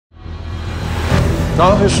Ne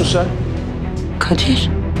yapıyorsun sen? Kadir.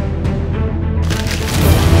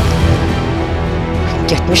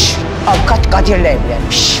 Gitmiş, avukat Kadir'le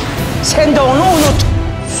evlenmiş. Sen de onu unut.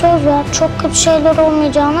 Söz ver, çok kötü şeyler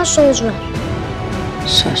olmayacağına söz ver.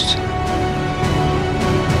 Söz.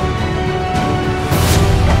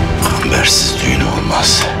 Habersiz düğün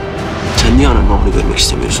olmaz. Sen niye ananın onu görmek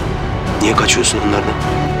istemiyorsun? Niye kaçıyorsun onlardan?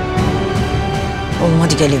 Oğlum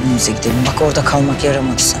hadi gel evimize gidelim. Bak orada kalmak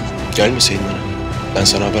yaramadı sana. Gelmeseydin bana. Ben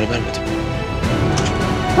sana haber vermedim.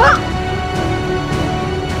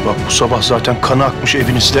 Bak bu sabah zaten kanı akmış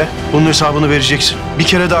evinizde. Bunun hesabını vereceksin. Bir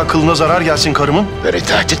kere daha kılına zarar gelsin karımın. Böyle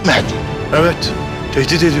tehdit mi ettin? Evet,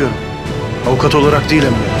 tehdit ediyorum. Avukat olarak değil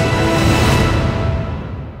hem de.